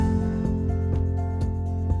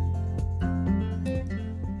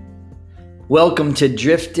Welcome to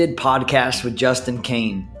Drifted Podcast with Justin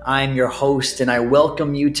Kane. I'm your host, and I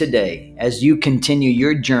welcome you today as you continue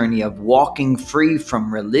your journey of walking free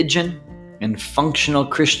from religion and functional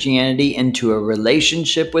Christianity into a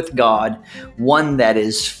relationship with God, one that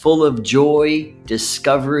is full of joy,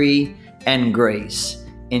 discovery, and grace.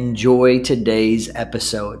 Enjoy today's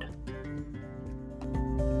episode.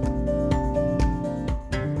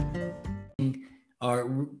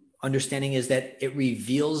 Our understanding is that it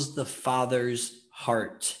reveals the Father's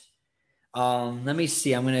heart. Let me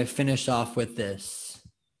see. I'm going to finish off with this.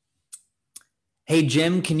 Hey,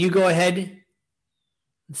 Jim, can you go ahead?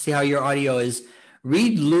 Let's see how your audio is.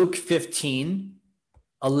 Read Luke 15,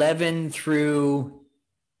 11 through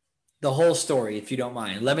the whole story, if you don't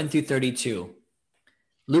mind. 11 through 32.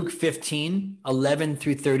 Luke 15, 11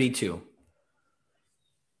 through 32.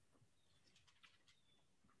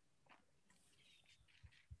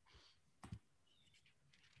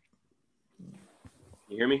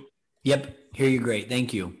 You hear me? Yep, hear you great.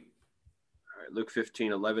 Thank you. All right, Luke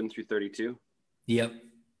 15, 11 through 32. Yep.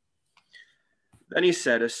 Then he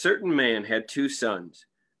said, a certain man had 2 sons,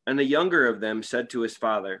 and the younger of them said to his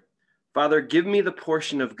father, Father, give me the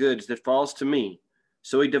portion of goods that falls to me.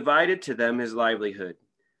 So he divided to them his livelihood.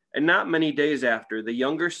 And not many days after, the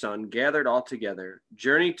younger son gathered all together,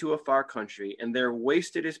 journeyed to a far country, and there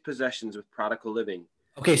wasted his possessions with prodigal living.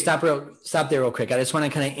 Okay, stop there real quick. I just want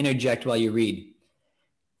to kind of interject while you read.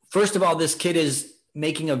 First of all, this kid is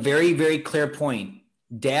making a very, very clear point.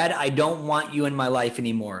 Dad, I don't want you in my life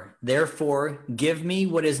anymore. Therefore, give me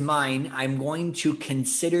what is mine. I'm going to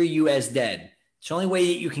consider you as dead. It's the only way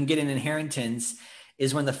that you can get an inheritance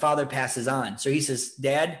is when the father passes on. So he says,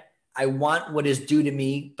 Dad, I want what is due to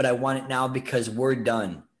me, but I want it now because we're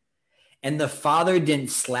done. And the father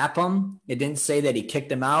didn't slap him. It didn't say that he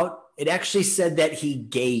kicked him out. It actually said that he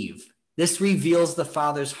gave. This reveals the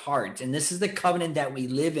Father's heart, and this is the covenant that we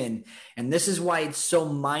live in, and this is why it's so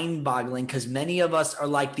mind-boggling, because many of us are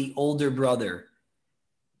like the older brother.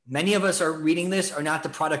 Many of us are reading this are not the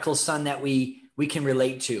prodigal son that we can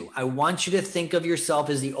relate to. I want you to think of yourself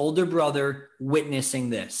as the older brother witnessing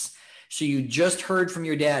this. So you just heard from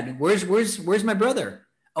your dad, where's my brother?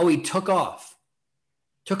 Oh, he took off.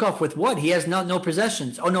 Took off with what? He has no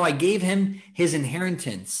possessions. Oh, no, I gave him his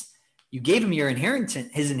inheritance. You gave him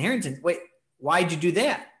his inheritance. Wait, why'd you do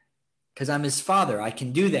that? Because I'm his father. I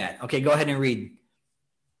can do that. Okay, go ahead and read.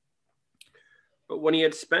 But when he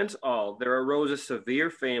had spent all, there arose a severe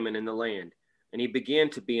famine in the land, and he began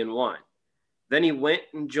to be in want. Then he went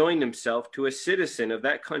and joined himself to a citizen of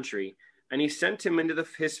that country, and he sent him into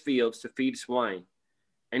his fields to feed swine.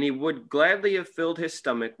 And he would gladly have filled his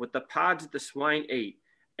stomach with the pods that the swine ate,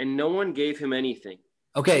 and no one gave him anything.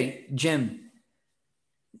 Okay, Jim.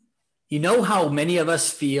 You know how many of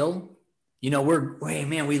us feel? You know,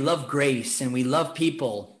 we love grace and we love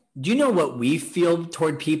people. Do you know what we feel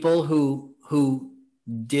toward people who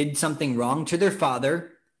did something wrong to their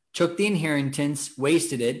father, took the inheritance,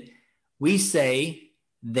 wasted it? We say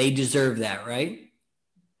they deserve that, right?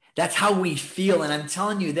 That's how we feel. And I'm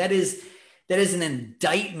telling you, that is an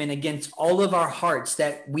indictment against all of our hearts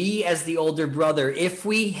that we as the older brother, if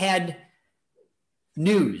we had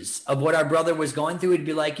news of what our brother was going through, it'd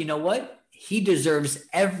be like, you know what? He deserves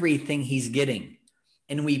everything he's getting.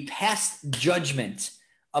 And we pass judgment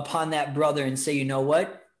upon that brother and say, you know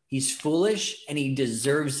what? He's foolish and he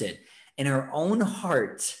deserves it. And our own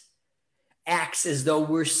heart acts as though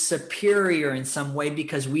we're superior in some way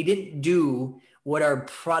because we didn't do what our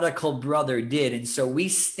prodigal brother did. And so we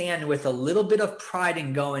stand with a little bit of pride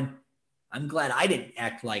and going, I'm glad I didn't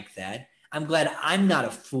act like that. I'm glad I'm not a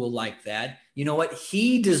fool like that. You know what?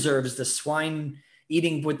 He deserves the swine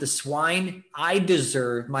eating with the swine. I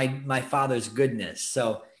deserve my father's goodness.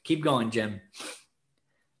 So keep going, Jim.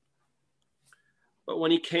 But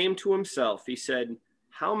when he came to himself, he said,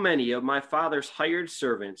 how many of my father's hired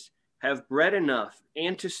servants have bread enough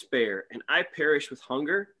and to spare, and I perish with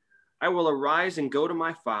hunger? I will arise and go to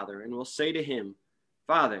my father and will say to him,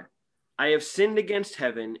 Father, I have sinned against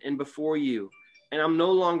heaven and before you, and I'm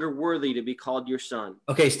no longer worthy to be called your son.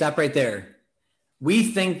 Okay, stop right there. We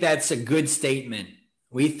think that's a good statement.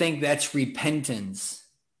 We think that's repentance.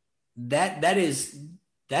 That is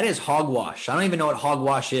hogwash. I don't even know what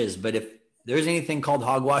hogwash is, but if there's anything called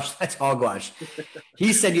hogwash, that's hogwash.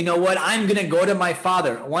 He said, you know what? I'm going to go to my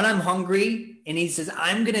father when I'm hungry. And he says,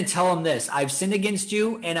 I'm going to tell him this. I've sinned against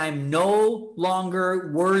you and I'm no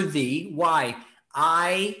longer worthy. Why?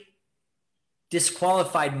 I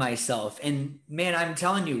disqualified myself. And man, I'm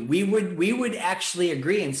telling you, we would actually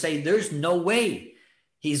agree and say, there's no way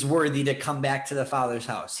he's worthy to come back to the Father's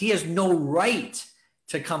house. He has no right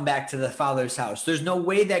to come back to the Father's house. There's no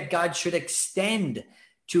way that God should extend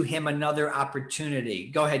to him another opportunity.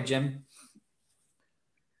 Go ahead, Jim.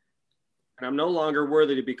 And I'm no longer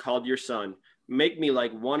worthy to be called your son. Make me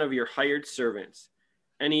like one of your hired servants.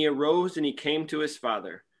 And he arose and he came to his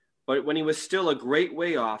father. But when he was still a great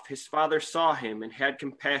way off, his father saw him and had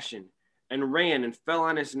compassion and ran and fell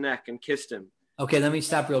on his neck and kissed him. Okay, let me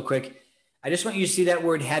stop real quick. I just want you to see that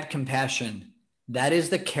word, had compassion. That is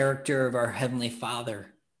the character of our Heavenly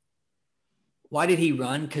Father. Why did he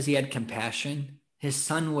run? Because he had compassion. He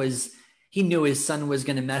knew his son was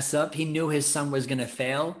going to mess up. He knew his son was going to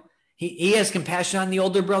fail. He has compassion on the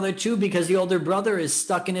older brother too, because the older brother is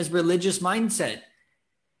stuck in his religious mindset.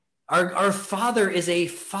 Our Father is a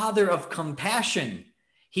Father of compassion.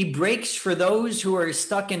 He breaks for those who are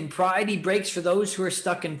stuck in pride. He breaks for those who are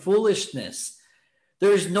stuck in foolishness.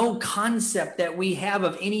 There's no concept that we have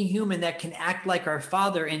of any human that can act like our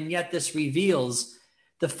Father, and yet this reveals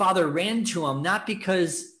the Father ran to him, not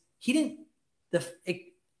because he didn't.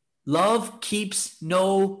 Love keeps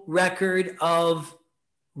no record of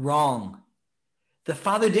wrong. The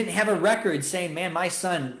Father didn't have a record saying, man, my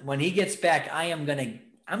son, when he gets back, I'm going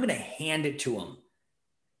to hand it to him.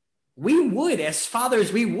 We would, as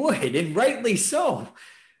fathers, we would, and rightly so.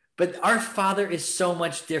 But our Father is so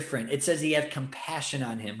much different. It says he had compassion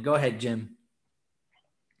on him. Go ahead, Jim.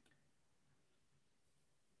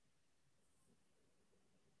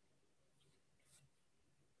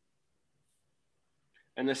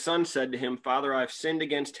 And the son said to him, Father, I have sinned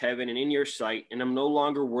against heaven and in your sight, and am no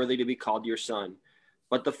longer worthy to be called your son.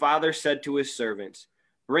 But the father said to his servants,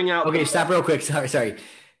 bring out... Okay, stop real quick. Sorry.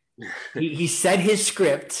 He said his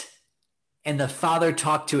script, and the Father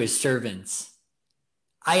talked to his servants.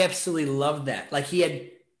 I absolutely love that. Like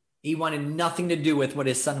he wanted nothing to do with what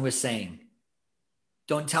his son was saying.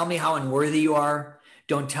 Don't tell me how unworthy you are.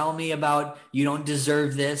 Don't tell me about you don't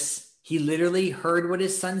deserve this. He literally heard what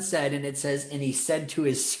his son said, and it says, and he said to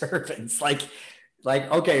his servants, like,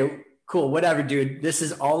 okay, cool, whatever, dude. This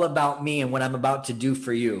is all about me and what I'm about to do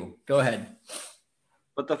for you. Go ahead.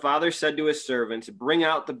 But the father said to his servants, bring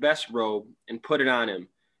out the best robe and put it on him.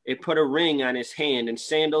 And put a ring on his hand and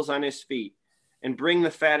sandals on his feet. And bring the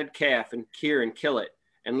fatted calf and kill it.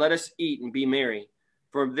 And let us eat and be merry.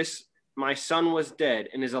 For this my son was dead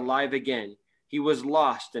and is alive again. He was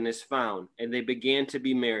lost and is found. And they began to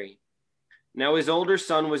be merry. Now his older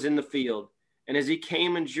son was in the field, and as he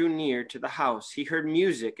came and drew near to the house, he heard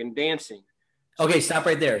music and dancing. Okay, stop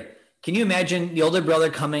right there. Can you imagine the older brother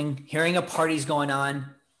coming, hearing a party's going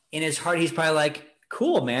on? In his heart, he's probably like,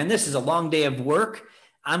 cool, man, this is a long day of work.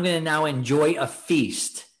 I'm going to now enjoy a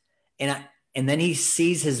feast. And then he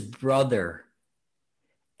sees his brother,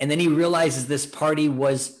 and then he realizes this party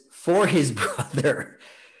was for his brother.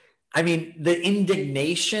 I mean, the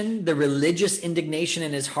indignation, the religious indignation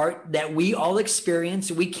in his heart that we all experience,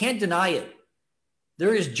 we can't deny it.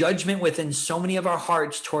 There is judgment within so many of our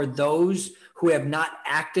hearts toward those who have not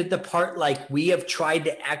acted the part like we have tried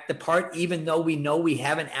to act the part, even though we know we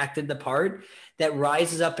haven't acted the part, that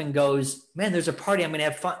rises up and goes, man, there's a party. I'm going to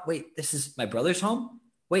have fun. Wait, this is my brother's home?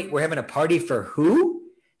 Wait, we're having a party for who?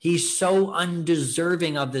 He's so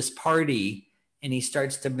undeserving of this party, and he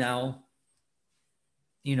starts to now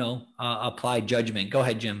apply judgment. Go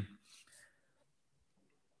ahead, Jim.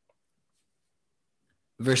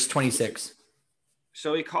 Verse 26.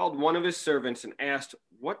 So he called one of his servants and asked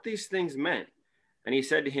what these things meant. And he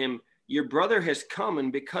said to him, your brother has come,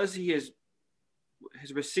 and because he has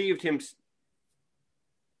received him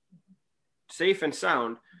safe and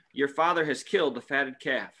sound, your father has killed the fatted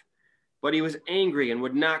calf. But he was angry and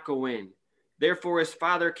would not go in. Therefore his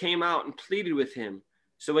father came out and pleaded with him.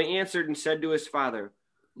 So he answered and said to his father,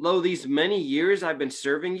 lo, these many years I've been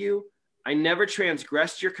serving you. I never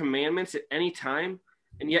transgressed your commandments at any time,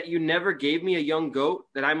 and yet you never gave me a young goat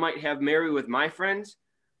that I might have merry with my friends.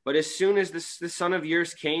 But as soon as this son of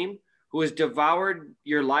yours came, who has devoured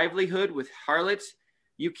your livelihood with harlots,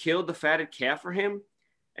 you killed the fatted calf for him.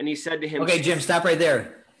 And he said to him, okay, Jim, stop right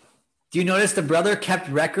there. Do you notice the brother kept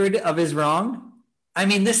record of his wrong? I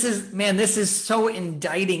mean, this is so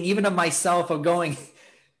indicting, even of myself, of going,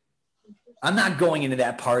 I'm not going into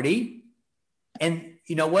that party. And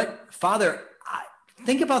you know what, Father,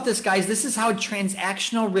 think about this, guys. This is how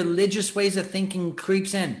transactional religious ways of thinking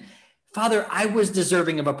creeps in. Father, I was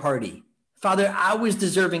deserving of a party. Father, I was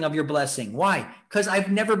deserving of your blessing. Why? Because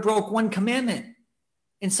I've never broke one commandment.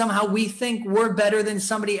 And somehow we think we're better than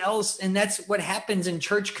somebody else. And that's what happens in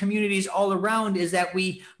church communities all around, is that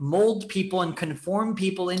we mold people and conform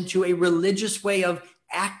people into a religious way of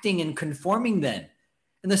acting and conforming them.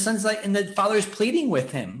 And the son's like, and the father's pleading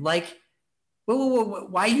with him, like,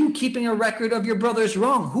 Why are you keeping a record of your brother's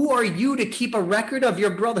wrong? Who are you to keep a record of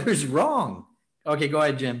your brother's wrong? Okay, go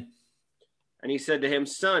ahead, Jim. And he said to him,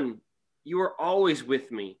 Son, you are always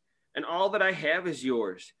with me, and all that I have is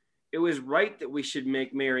yours. It was right that we should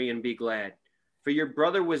make merry and be glad. For your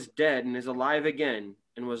brother was dead and is alive again,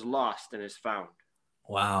 and was lost and is found.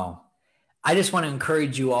 Wow. I just want to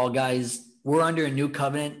encourage you all, guys. We're under a new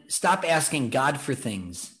covenant. Stop asking God for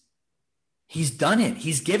things. He's done it.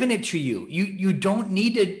 He's given it to you. You don't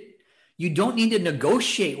need to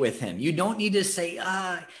negotiate with him. You don't need to say,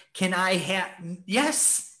 can I have,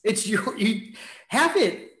 yes, it's your, you have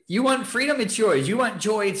it. You want freedom, it's yours. You want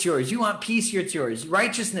joy, it's yours. You want peace, it's yours.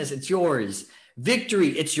 Righteousness, it's yours. Victory,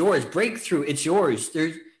 it's yours. Breakthrough, it's yours.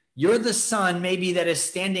 You're the son maybe that is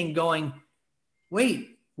standing going,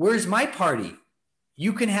 wait, where's my party?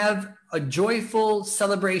 You can have a joyful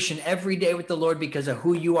celebration every day with the Lord because of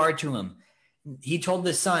who you are to him. He told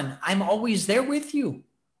the son, I'm always there with you.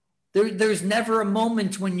 There's never a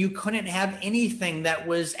moment when you couldn't have anything that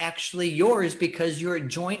was actually yours because you're a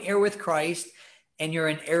joint heir with Christ and you're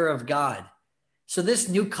an heir of God. So this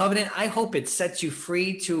new covenant, I hope it sets you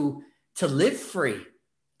free to live free,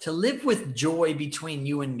 to live with joy between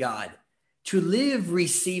you and God, to live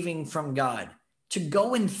receiving from God, to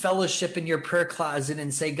go in fellowship in your prayer closet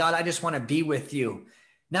and say, God, I just want to be with you.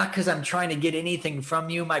 Not because I'm trying to get anything from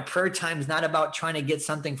you. My prayer time is not about trying to get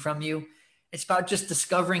something from you. It's about just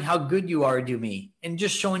discovering how good you are to me and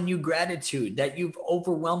just showing you gratitude that you've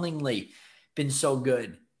overwhelmingly been so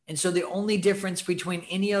good. And so the only difference between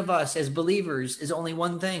any of us as believers is only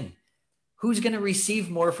one thing. Who's going to receive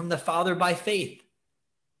more from the Father by faith?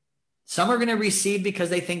 Some are going to receive because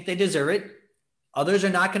they think they deserve it. Others are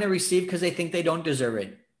not going to receive because they think they don't deserve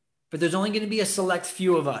it. But there's only going to be a select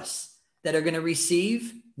few of us that are going to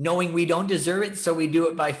receive knowing we don't deserve it, so we do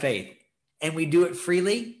it by faith. And we do it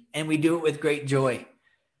freely, and we do it with great joy.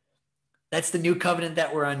 That's the new covenant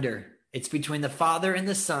that we're under. It's between the Father and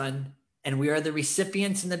the Son, and we are the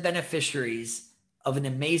recipients and the beneficiaries of an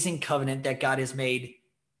amazing covenant that God has made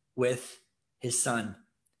with his Son.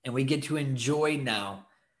 And we get to enjoy now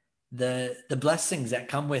the blessings that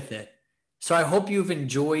come with it. So I hope you've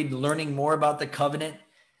enjoyed learning more about the covenant.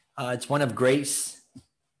 It's one of grace.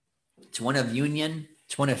 It's one of union.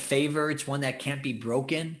 It's one of favor. It's one that can't be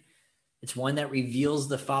broken. It's one that reveals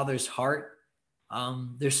the Father's heart.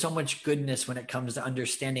 There's so much goodness when it comes to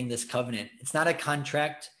understanding this covenant. It's not a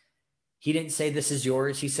contract. He didn't say this is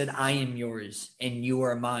yours. He said, I am yours and you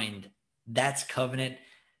are mine. That's covenant.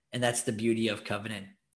 And that's the beauty of covenant.